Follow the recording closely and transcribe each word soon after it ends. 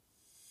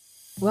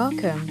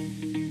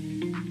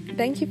Welcome.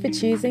 Thank you for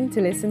choosing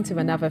to listen to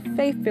another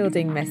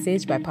faith-building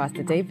message by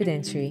Pastor David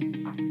Entry.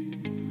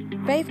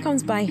 Faith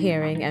comes by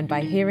hearing, and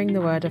by hearing the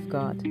Word of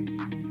God.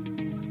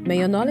 May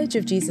your knowledge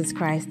of Jesus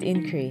Christ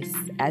increase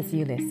as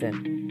you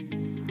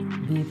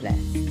listen. Be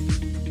blessed.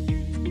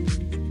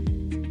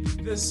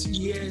 This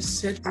year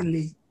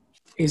certainly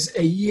is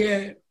a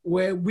year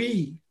where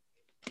we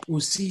will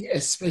see a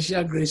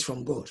special grace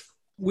from God.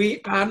 We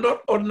are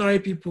not ordinary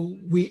people.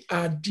 We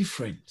are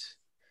different.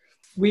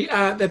 We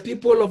are the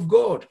people of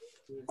God.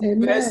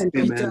 Amen. First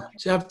Peter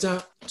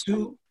chapter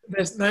 2,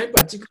 verse 9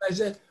 particularly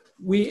says,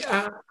 we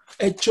are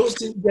a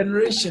chosen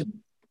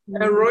generation,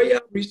 a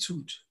royal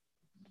priesthood,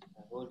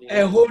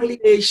 a holy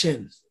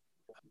nation,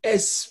 a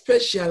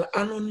special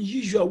and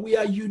unusual. We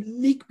are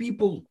unique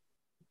people.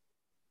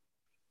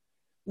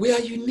 We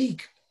are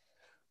unique.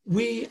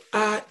 We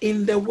are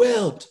in the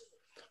world,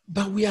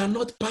 but we are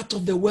not part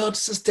of the world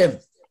system.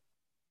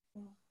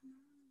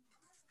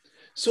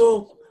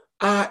 So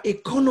our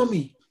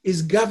economy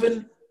is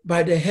governed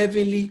by the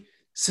heavenly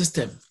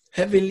system,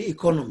 heavenly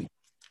economy.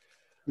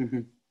 Mm-hmm.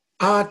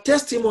 Our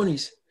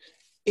testimonies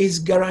is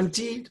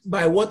guaranteed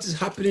by what is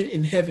happening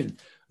in heaven,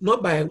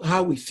 not by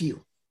how we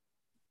feel.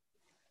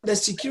 The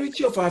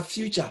security of our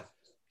future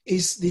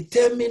is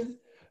determined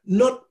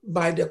not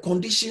by the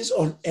conditions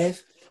on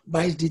earth,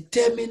 but is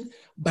determined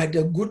by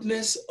the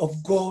goodness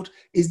of God,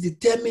 is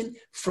determined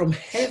from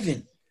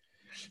heaven.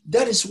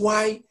 That is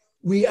why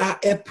we are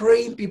a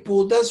praying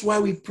people. That's why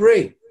we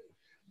pray.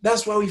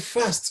 That's why we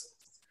fast.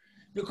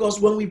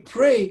 Because when we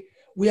pray,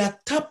 we are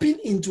tapping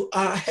into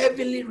our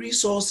heavenly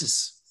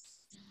resources.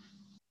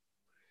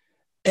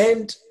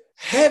 And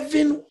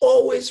heaven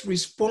always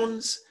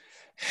responds.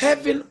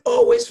 Heaven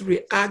always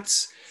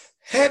reacts.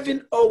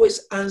 Heaven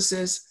always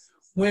answers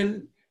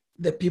when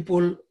the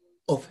people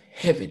of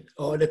heaven,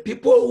 or the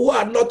people who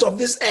are not of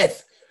this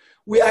earth.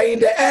 We are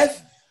in the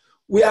earth,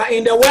 we are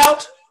in the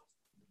world,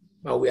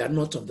 but we are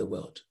not of the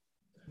world.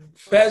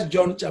 1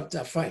 John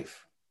chapter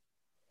 5.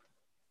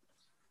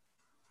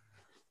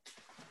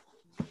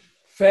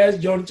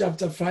 1 John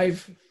chapter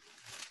 5,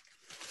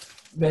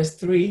 verse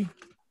 3,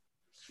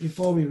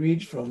 before we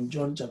read from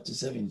John chapter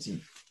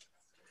 17.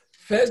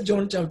 1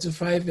 John chapter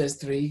 5, verse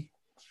 3,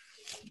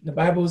 the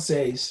Bible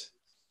says,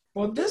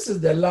 "For this is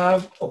the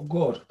love of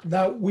God,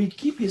 that we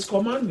keep his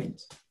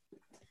commandments,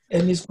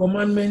 and his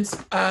commandments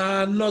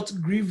are not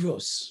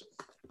grievous."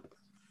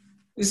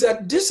 He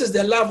said, this is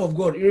the love of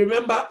God. You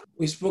remember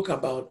we spoke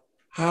about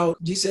how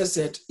Jesus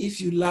said, if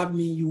you love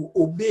me, you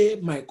obey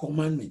my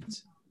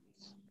commandments.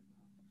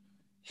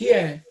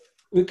 Here,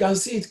 we can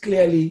see it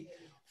clearly,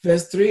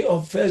 verse 3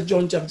 of 1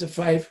 John chapter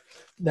 5,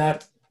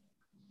 that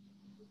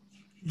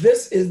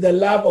this is the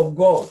love of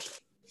God,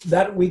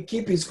 that we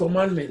keep his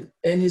commandments,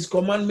 and his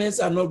commandments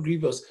are not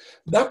grievous.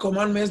 That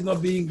commandments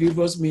not being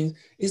grievous means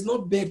it's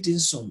not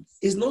burdensome.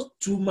 It's not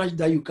too much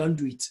that you can't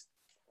do it.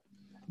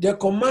 The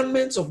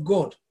commandments of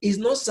God is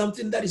not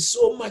something that is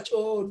so much,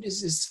 oh,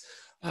 this is,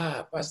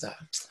 Pastor,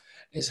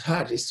 it's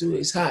hard,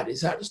 it's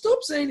hard.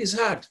 Stop saying it's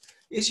hard.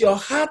 It's your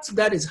heart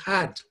that is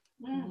hard.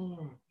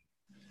 Mm.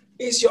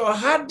 It's your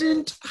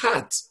hardened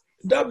heart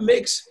that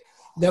makes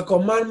the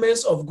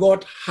commandments of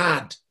God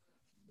hard.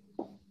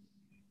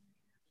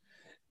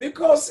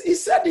 Because he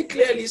said it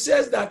clearly, he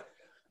says that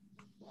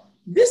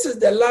this is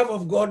the love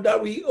of God,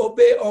 that we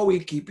obey or we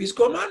keep his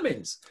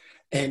commandments.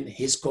 And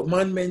his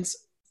commandments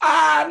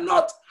are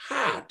not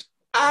hard,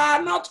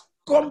 are not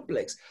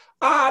complex,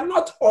 are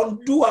not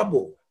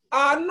undoable,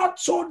 are not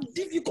so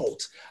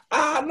difficult,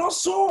 are not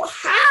so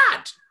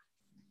hard.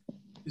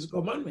 His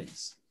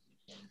commandments.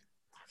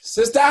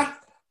 Sister,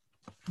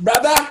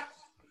 brother,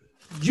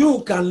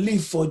 you can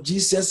live for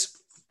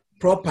Jesus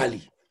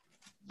properly.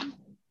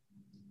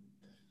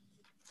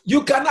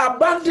 You can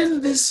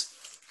abandon this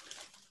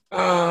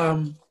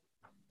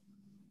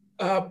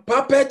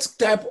puppet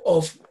type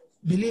of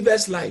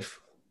believer's life,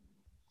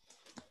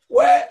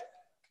 where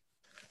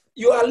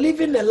you are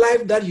living a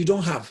life that you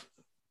don't have,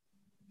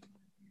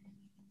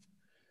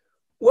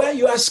 where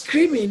you are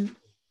screaming,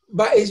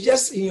 but it's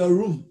just in your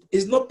room.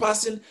 It's not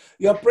passing.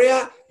 Your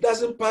prayer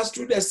doesn't pass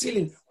through the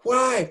ceiling.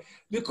 Why?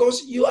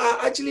 Because you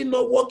are actually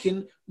not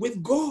walking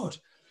with God.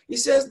 He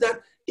says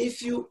that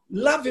if you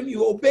love him,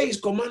 you obey his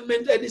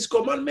commandments, and his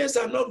commandments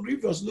are not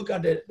grievous. Look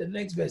at the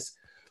next verse.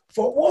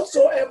 For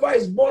whatsoever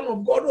is born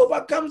of God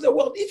overcomes the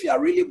world. If you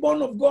are really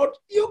born of God,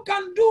 you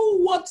can do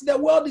what the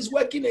world is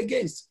working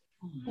against.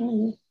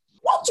 Mm-hmm.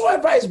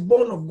 Whatsoever is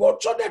born of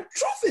God. So the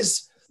truth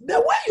is, the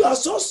way you are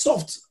so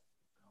soft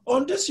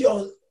on this,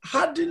 your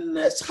hardened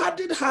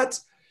heart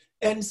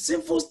and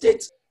sinful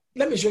state.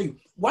 Let me show you.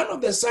 One of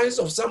the signs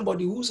of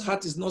somebody whose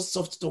heart is not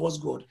soft towards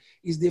God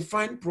is they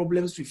find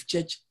problems with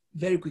church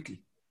very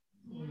quickly.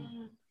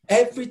 Mm.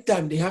 Every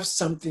time they have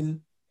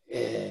something,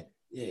 I'm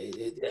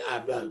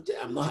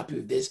not happy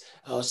with this,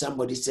 or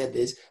somebody said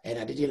this and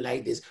I didn't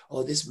like this,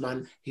 or this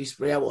man, his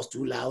prayer was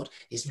too loud,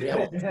 his prayer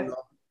was too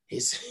long.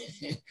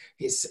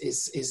 his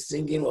his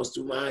singing was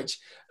too much.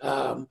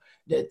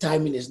 The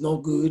timing is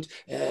not good.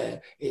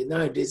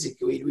 Nowadays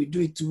we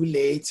do it too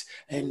late,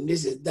 and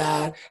this is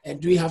that. And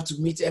do we have to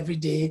meet every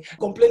day?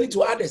 Complaining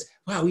to others.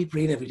 Why are we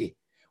praying every day?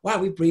 Why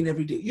are we praying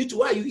every day? You too.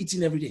 Why are you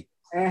eating every day?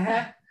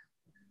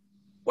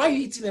 Why are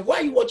you eating? Why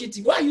are you watching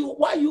TV? Why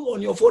are you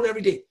on your phone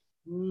every day?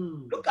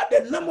 Look at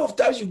the number of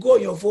times you go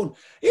on your phone.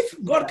 If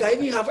God can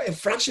even have a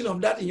fraction of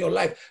that in your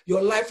life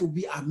will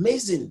be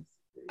amazing,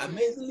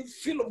 amazingly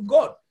full of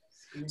God.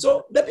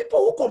 So the people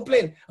who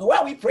complain, why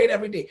are we praying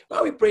every day? Why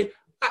are we praying?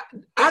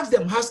 Ask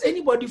them, has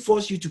anybody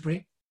forced you to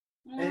pray?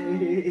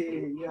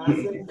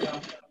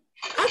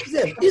 Ask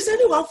them, is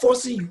anyone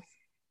forcing you?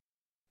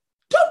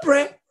 Don't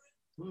pray.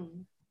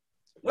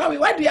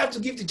 Why do you have to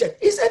give to church?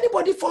 Is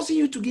anybody forcing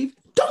you to give?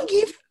 Don't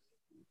give.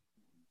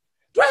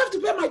 Do I have to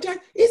pay my tithe?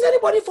 Is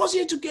anybody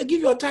forcing you to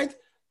give your tithe?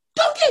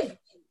 Don't give.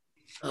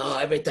 Oh,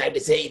 every time they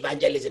say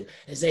evangelism,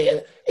 they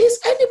say, is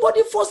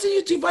anybody forcing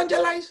you to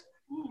evangelize?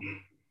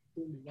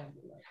 Don't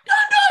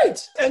do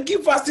it. And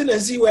keep fasting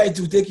and see where it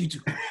will take you to.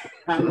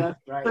 That's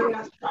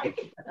right.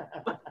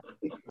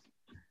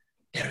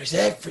 There is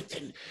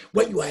everything.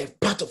 When you are a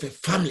part of a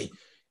family,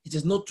 it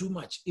is not too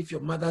much. If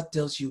your mother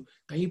tells you,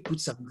 can you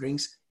put some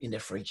drinks in the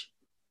fridge?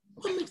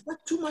 What makes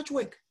that too much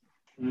work?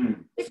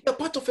 If you're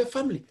part of a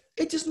family,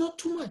 it is not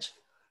too much.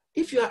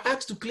 If you are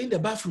asked to clean the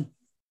bathroom,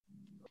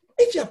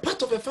 if you're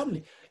part of a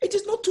family, it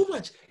is not too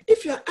much.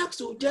 If you are asked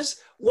to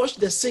just wash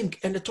the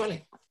sink and the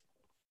toilet,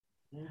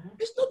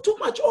 it's not too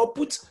much. Or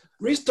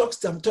restock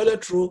some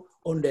toilet roll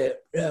on the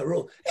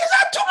roll. Is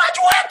that too much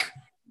work?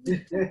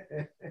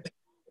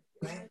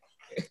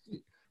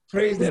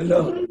 Praise the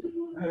Lord.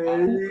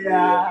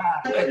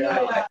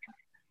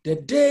 The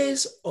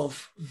days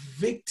of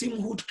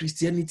victimhood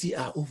Christianity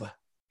are over.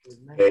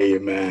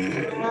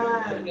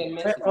 Amen.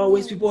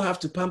 Always people have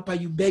to pamper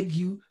you, beg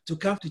you to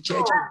come to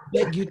church,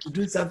 beg you to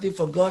do something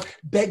for God,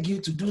 beg you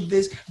to do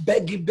this,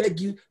 beg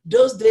you.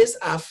 Those days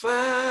are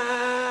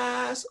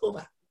fast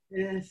over.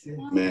 Yes.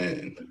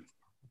 Amen.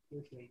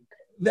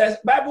 The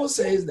Bible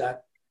says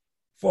that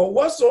for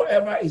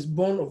whatsoever is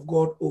born of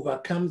God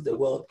overcomes the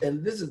world,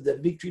 and this is the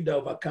victory that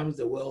overcomes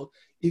the world,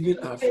 even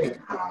our faith.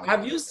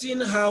 Have you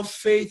seen how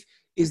faith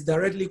is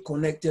directly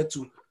connected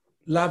to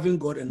loving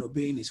God and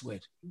obeying his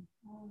word?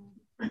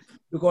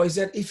 Because he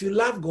said, if you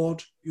love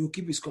God, you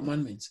keep his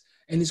commandments.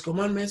 And his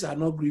commandments are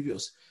not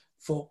grievous.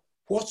 For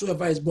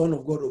whatsoever is born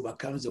of God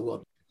overcomes the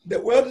world. The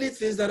worldly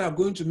things that are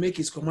going to make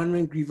his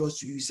commandment grievous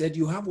to you, he said,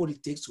 you have what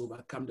it takes to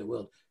overcome the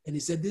world. And he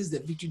said, this is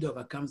the victory that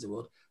overcomes the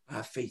world,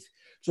 our faith.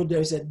 So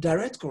there is a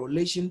direct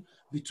correlation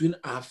between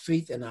our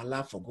faith and our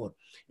love for God.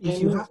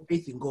 If you have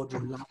faith in God, you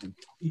love him.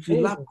 If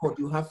you love God,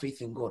 you have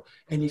faith in God.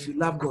 And if you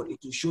love God, it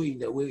will show you in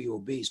the way you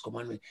obey his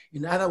commandment.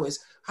 In other words,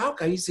 how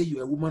can you say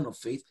you're a woman of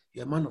faith,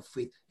 you're a man of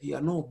faith, and you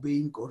are not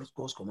obeying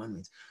God's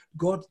commandments?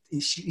 God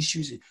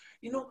issues it.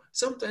 You know,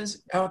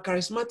 sometimes our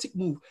charismatic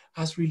move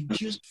has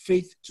reduced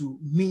faith to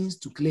means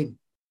to claim.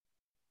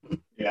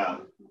 Yeah.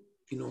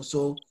 You know,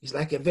 so it's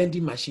like a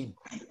vending machine.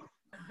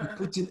 You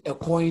put in a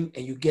coin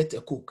and you get a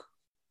Coke.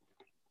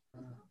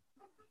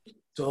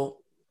 So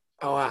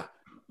our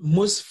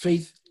most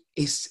faith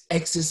is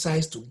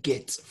exercise to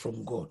get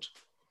from God.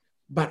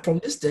 But from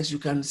this text, you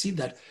can see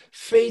that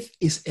faith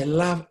is a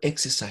love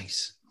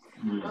exercise.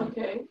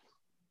 Okay.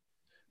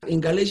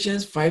 In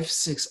Galatians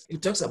 5:6,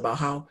 it talks about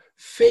how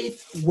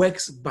faith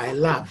works by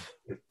love.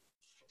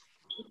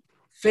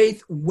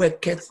 Faith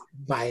worketh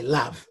by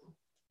love.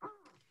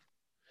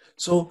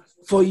 So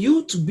for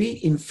you to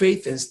be in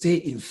faith and stay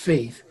in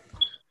faith,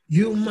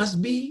 you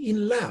must be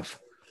in love.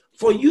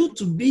 For you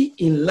to be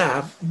in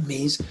love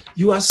means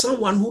you are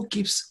someone who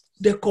keeps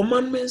the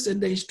commandments and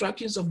the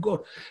instructions of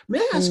God. May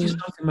I ask you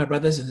something, my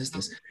brothers and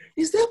sisters?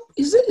 Is there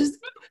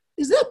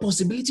a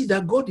possibility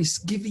that God is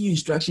giving you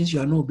instructions you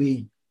are not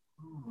obeying?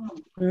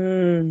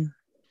 And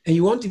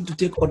you want him to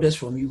take orders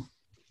from you?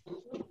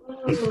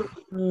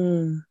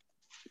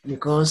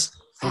 Because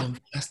I am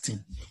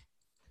fasting.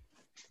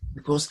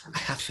 Because I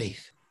have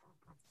faith.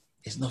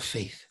 It's not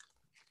faith.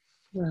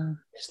 Wow.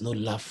 There's no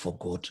love for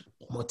God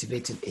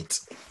motivating it.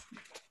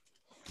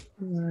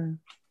 Wow.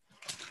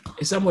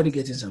 Is somebody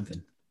getting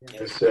something?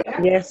 Yes, sir.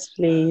 Yes,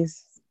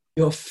 please.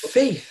 Your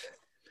faith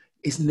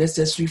is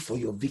necessary for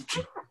your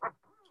victory.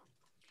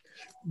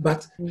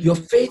 But your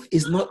faith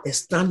is not a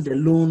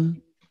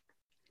standalone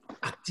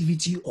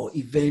activity or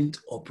event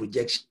or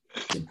projection.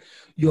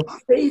 Your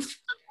faith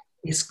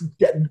is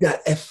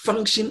a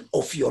function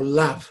of your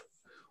love,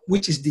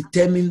 which is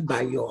determined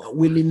by your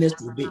willingness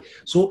to obey.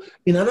 So,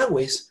 in other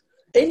words,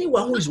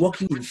 anyone who is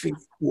walking in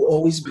faith will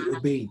always be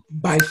obeying.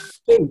 By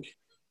faith,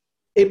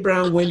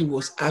 Abraham, when he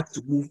was asked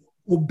to move,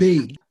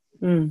 obeyed.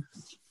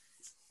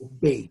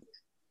 Obeyed.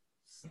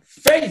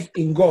 Faith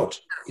in God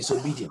is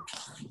obedient.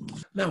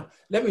 Now,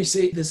 let me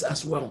say this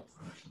as well.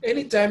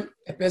 Anytime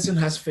a person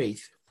has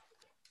faith,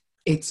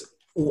 it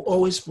will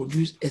always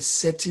produce a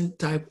certain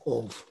type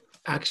of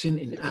action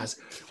in us,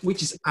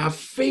 which is our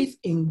faith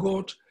in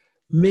God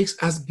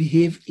makes us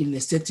behave in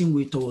a certain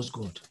way towards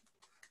God.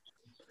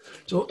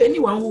 So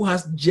anyone who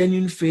has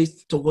genuine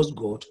faith towards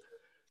God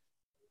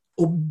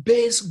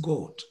obeys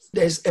God.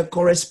 There's a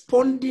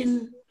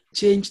corresponding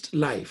changed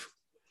life.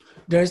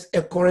 There's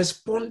a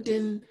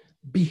corresponding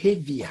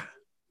behavioral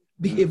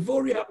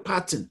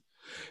pattern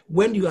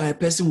when you are a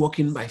person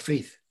walking by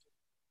faith.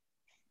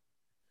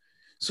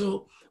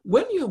 So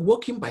when you're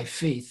walking by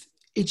faith,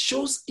 it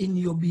shows in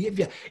your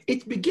behavior.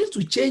 It begins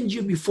to change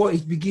you before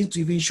it begins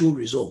to even show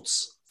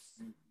results.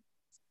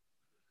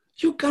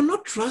 You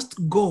cannot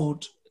trust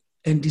God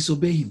and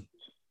disobey him.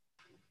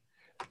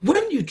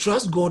 When you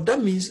trust God,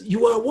 that means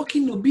you are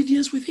walking in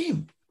obedience with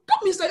him. That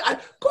means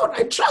that, God,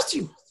 I trust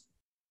you.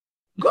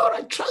 God,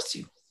 I trust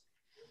you.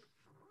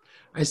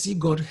 I see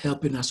God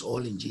helping us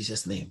all in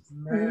Jesus' name.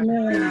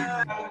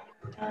 Amen.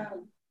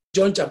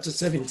 John chapter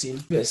 17,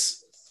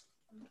 verse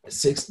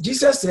 6.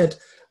 Jesus said,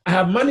 I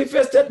have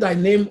manifested thy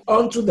name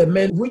unto the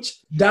men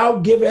which thou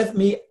gavest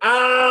me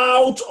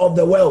out of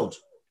the world.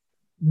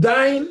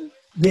 Thine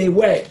they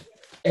were,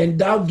 and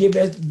thou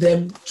gavest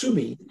them to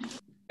me,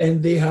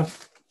 and they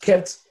have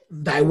kept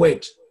thy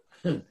word.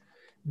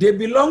 They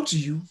belong to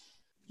you.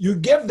 You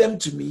gave them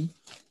to me,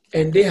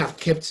 and they have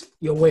kept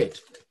your word.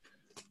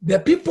 The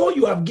people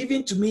you have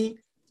given to me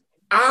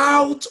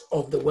out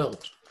of the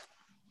world.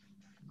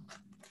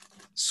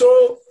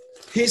 So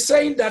he's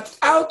saying that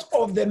out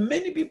of the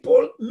many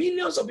people,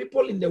 millions of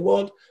people in the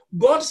world,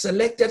 God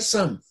selected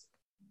some.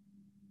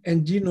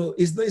 And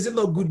is it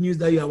not good news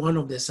that you are one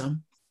of the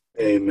some?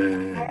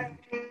 Amen.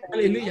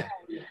 Hallelujah.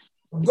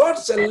 God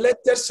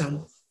selected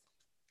some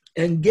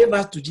and gave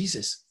us to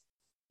Jesus.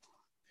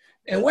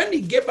 And when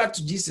he gave us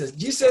to Jesus,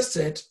 Jesus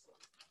said,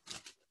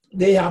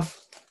 they have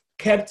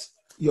kept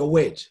your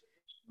word.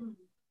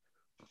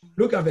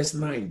 Look at verse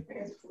 9.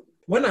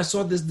 When I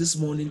saw this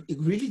morning, it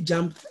really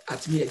jumped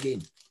at me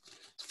again.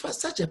 For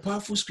such a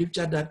powerful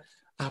scripture that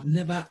I've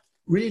never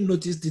really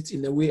noticed it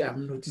in the way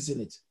I'm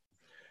noticing it.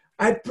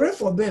 I pray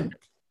for them.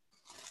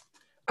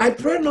 I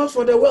pray not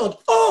for the world.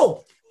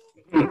 Oh!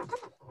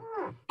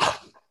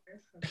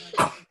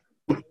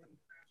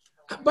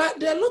 But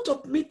there are a lot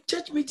of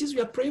church meetings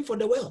we are praying for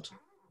the world.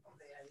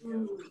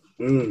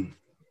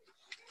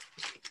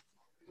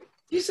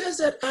 He says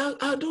that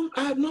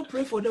I have not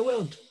prayed for the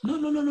world. No.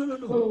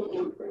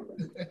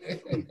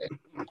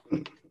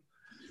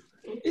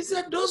 He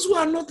said those who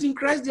are not in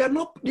Christ, they are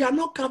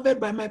not covered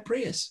by my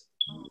prayers.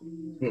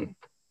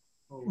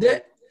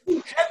 The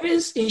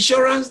heaven's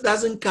insurance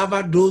doesn't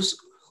cover those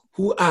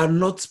who are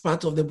not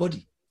part of the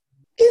body.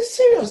 It's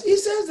serious. He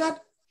says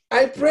that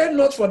I pray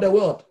not for the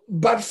world,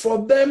 but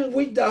for them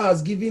which thou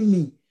hast given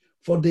me,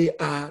 for they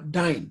are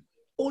thine.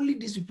 Only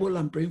these people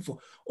I'm praying for.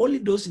 Only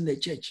those in the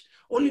church.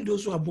 Only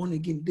those who are born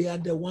again. They are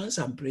the ones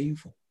I'm praying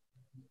for.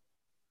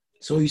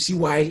 So you see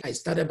why I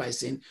started by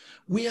saying,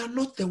 we are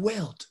not the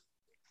world.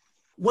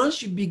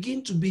 Once you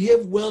begin to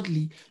behave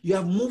worldly, you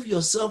have moved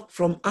yourself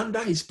from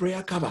under his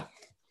prayer cover.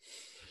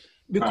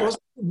 Because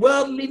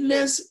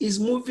worldliness is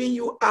moving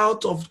you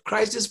out of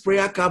Christ's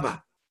prayer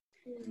cover.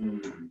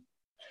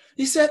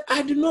 He said,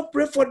 I do not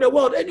pray for the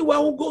world. Anyone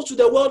who goes to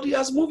the world, he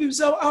has moved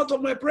himself out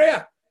of my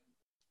prayer.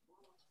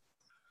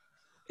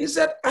 He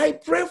said, I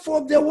pray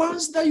for the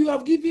ones that you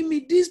have given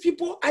me. These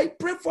people, I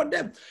pray for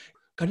them.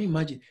 Can you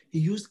imagine? He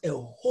used a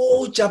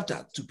whole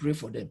chapter to pray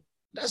for them.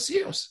 That's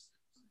serious.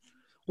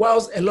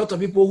 Whilst a lot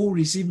of people who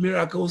receive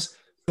miracles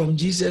from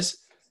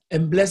Jesus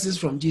and blessings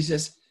from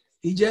Jesus,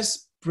 he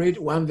just prayed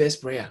one verse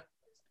prayer.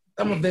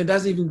 Some of them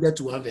doesn't even get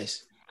to one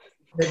verse.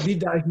 But be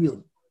thou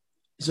healed.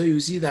 So you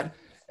see that.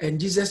 And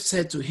Jesus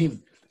said to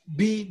him,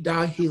 be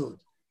thou healed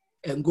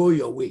and go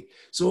your way.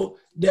 So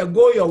the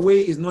go your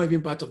way is not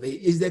even part of it.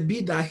 It's the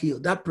be thou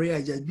healed. That prayer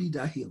is just be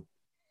thou healed.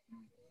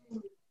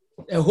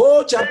 A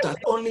whole chapter,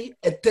 only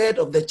a third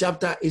of the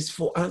chapter is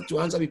for to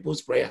answer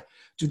people's prayer,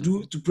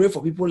 to pray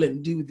for people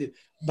and deal with it.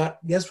 But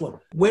guess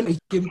what? When it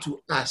came to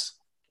us,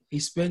 he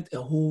spent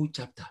a whole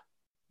chapter,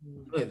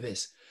 not a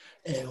verse,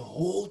 a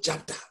whole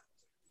chapter.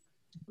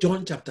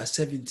 John chapter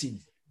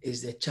 17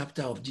 is the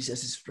chapter of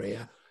Jesus'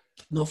 prayer,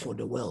 not for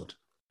the world.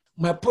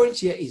 My point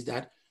here is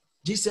that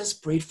Jesus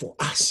prayed for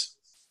us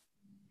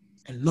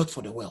and not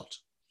for the world.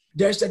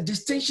 There's a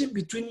distinction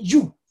between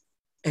you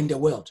and the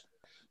world.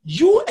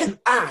 You and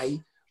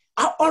I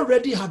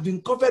already have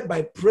been covered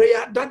by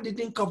prayer that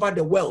didn't cover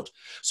the world.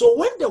 So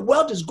when the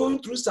world is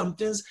going through some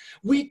things,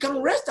 we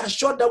can rest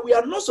assured that we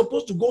are not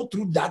supposed to go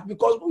through that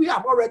because we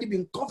have already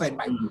been covered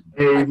by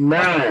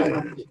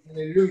Amen.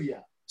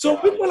 Hallelujah. So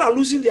people are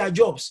losing their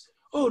jobs.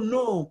 Oh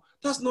no,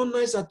 that's not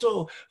nice at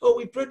all. Oh,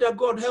 we pray that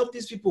God help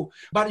these people.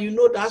 But you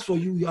know that's for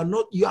you. You are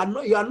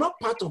not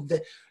part of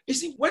the. You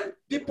see, when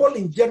people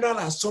in general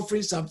are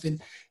suffering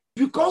something,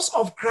 because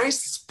of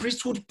Christ's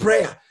priesthood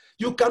prayer,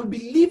 you can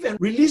believe and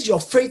release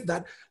your faith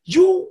that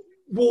you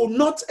will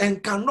not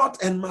and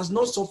cannot and must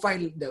not suffer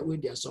the way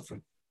they are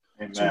suffering.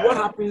 Amen. So what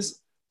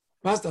happens,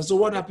 Pastor? So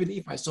what happens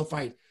if I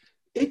suffer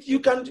it?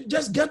 You can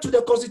just get to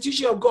the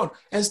constitution of God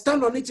and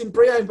stand on it in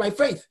prayer and by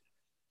faith.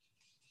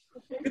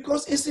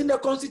 Because it's in the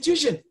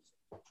constitution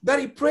that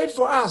he prayed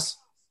for us,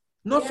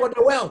 not for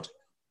the world.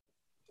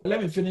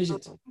 Let me finish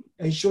it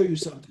and show you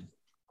something.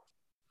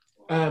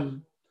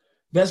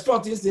 verse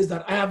 14 says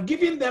that I have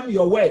given them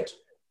your word,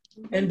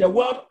 and the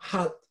world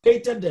hath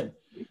hated them,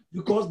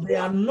 because they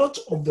are not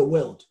of the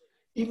world,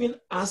 even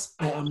as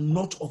I am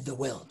not of the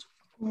world.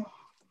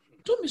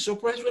 Don't be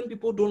surprised when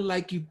people don't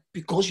like you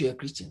because you're a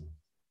Christian.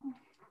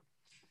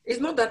 It's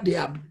not that they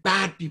are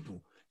bad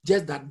people,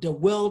 just that the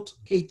world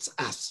hates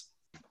us.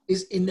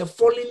 It's in the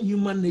fallen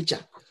human nature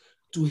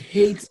to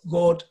hate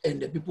God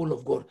and the people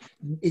of God.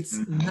 It's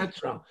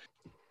natural.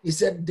 He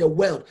said the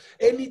world,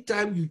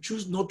 anytime you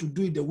choose not to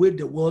do it the way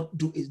the world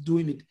is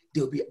doing it,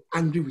 they'll be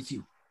angry with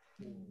you.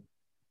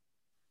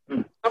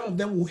 Some of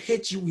them will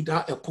hate you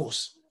without a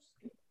cause,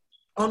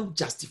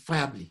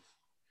 unjustifiably.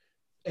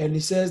 And he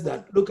says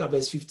that, look at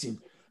verse 15.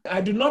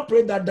 I do not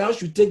pray that thou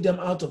should take them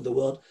out of the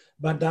world,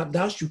 but that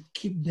thou should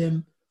keep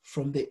them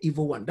from the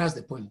evil one. That's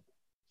the point.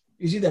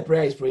 You see the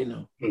prayer he's praying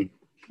now.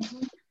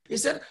 He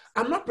said,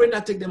 I'm not praying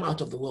that take them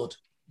out of the world,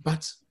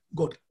 but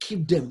God,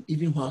 keep them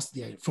even whilst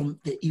they are from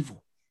the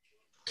evil.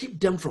 Keep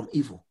them from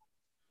evil.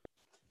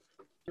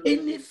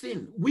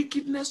 Anything,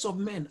 wickedness of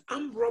men,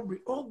 armed robbery,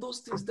 all those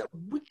things, the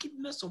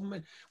wickedness of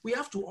men, we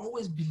have to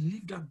always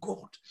believe that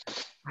God,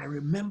 I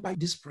remember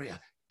this prayer,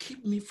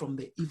 keep me from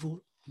the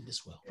evil in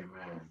this world.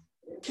 Amen.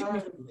 Keep me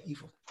from the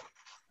evil.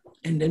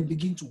 And then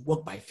begin to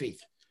walk by faith.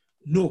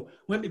 No,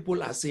 when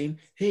people are saying,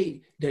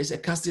 hey, there is a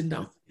casting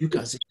down, you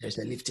can say there's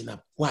a lifting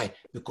up. Why?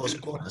 Because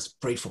God has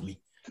prayed for me.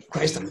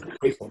 Christ has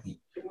prayed for me.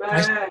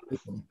 Christ has prayed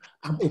for me.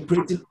 I'm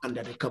operating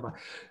under the cover.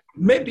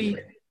 Maybe,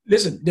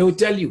 listen, they will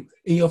tell you,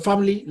 in your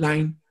family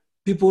line,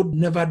 people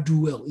never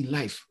do well in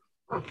life.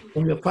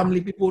 From your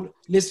family, people,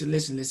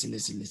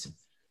 listen.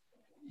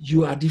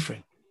 You are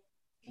different.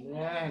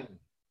 Amen.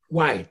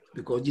 Why?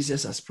 Because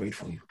Jesus has prayed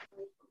for you.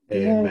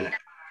 Amen.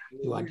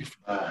 You are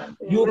different.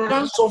 You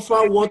can't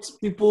suffer what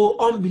people,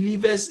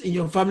 unbelievers in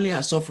your family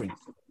are suffering.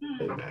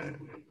 Amen.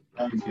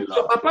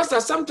 So,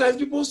 Pastor, sometimes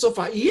people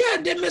suffer. Yeah,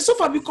 they may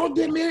suffer because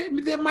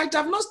they might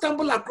have not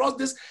stumbled across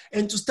this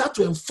and to start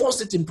to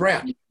enforce it in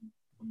prayer.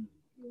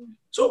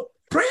 So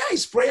prayer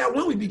is prayer.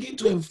 When we begin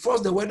to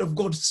enforce the word of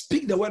God,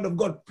 speak the word of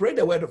God, pray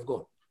the word of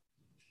God.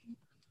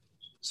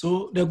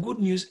 So the good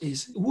news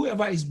is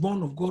whoever is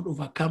born of God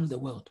overcomes the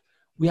world.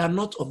 We are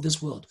not of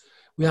this world.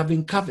 We have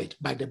been covered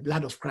by the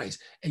blood of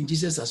Christ, and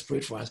Jesus has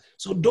prayed for us.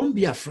 So don't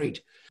be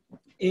afraid.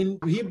 In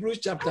Hebrews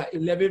chapter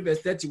 11,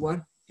 verse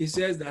 31, he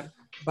says that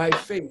by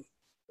faith,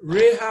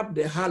 Rahab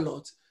the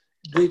harlot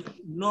did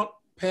not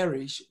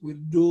perish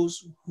with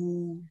those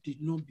who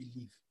did not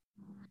believe.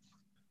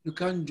 You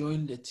can't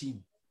join the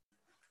team.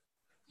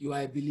 You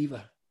are a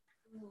believer.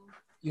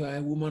 You are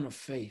a woman of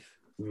faith.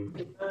 You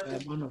are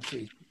a man of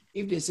faith.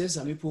 If they say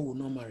some people will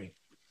not marry,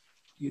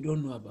 you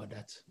don't know about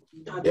that.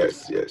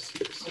 Yes.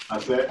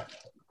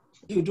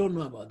 You don't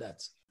know about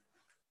that.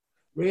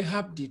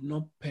 Rahab did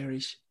not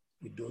perish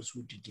with those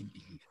who didn't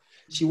believe.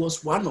 She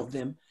was one of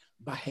them,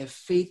 but her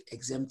faith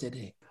exempted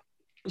her.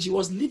 She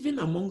was living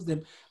amongst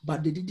them,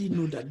 but they didn't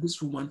know that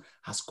this woman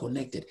has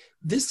connected.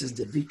 This is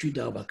the victory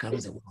that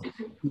overcomes the world.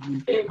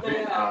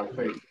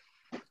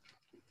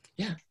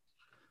 Yeah.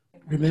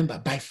 Remember,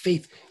 by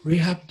faith,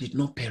 Rahab did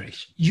not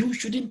perish. You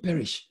shouldn't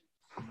perish.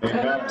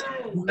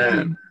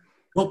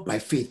 Walk by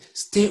faith.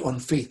 Stay on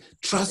faith.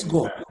 Trust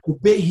God.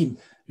 Obey Him.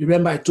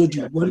 Remember, I told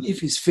you,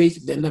 if it's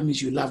faith, then that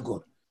means you love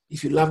God.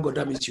 If you love God,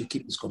 that means you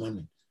keep His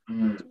commandment.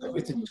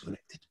 Everything is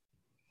connected.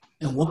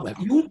 And walk by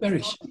faith. You won't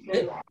perish.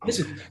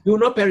 Listen, you will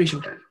not perish.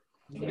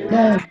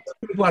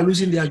 People are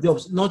losing their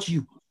jobs, not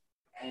you.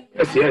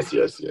 Yes.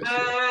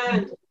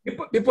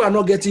 People are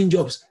not getting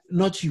jobs,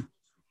 not you.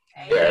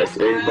 Yes,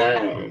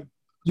 amen.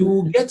 You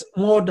will get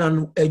more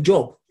than a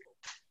job.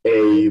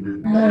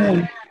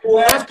 Amen. You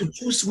have to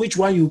choose which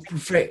one you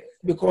prefer,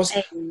 because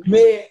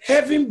may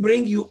heaven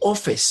bring you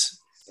offers.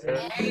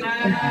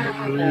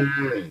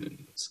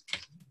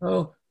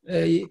 Oh,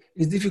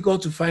 it's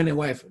difficult to find a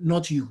wife,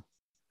 not you.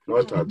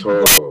 Not at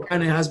all.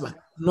 Find a husband,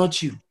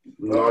 not you.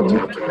 Not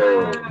at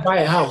all. Buy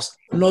a house,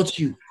 not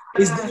you.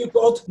 It's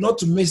difficult not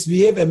to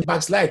misbehave and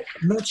backslide,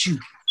 not you.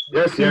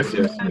 Yes.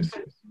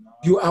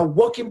 You are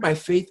walking by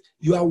faith.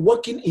 You are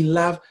walking in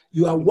love.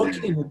 You are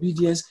walking in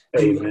obedience.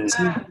 Amen.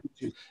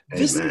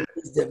 This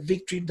is the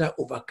victory that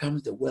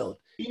overcomes the world.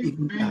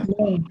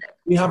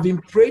 We have been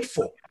prayed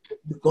for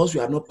because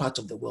we are not part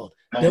of the world.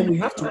 Then we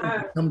have to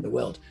overcome the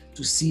world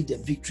to see the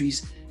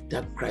victories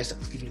that Christ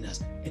has given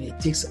us. And it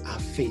takes our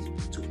faith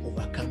to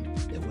overcome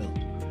the world.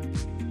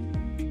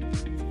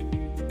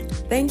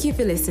 Thank you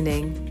for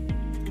listening.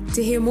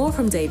 To hear more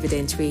from David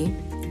Entry,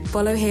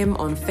 follow him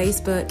on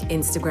Facebook,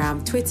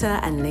 Instagram, Twitter,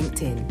 and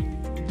LinkedIn.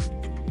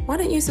 Why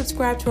don't you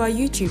subscribe to our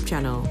YouTube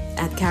channel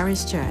at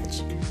Charis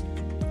Church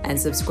and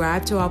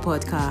subscribe to our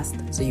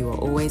podcast so you are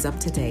always up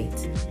to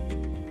date.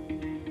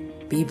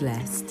 Be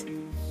blessed.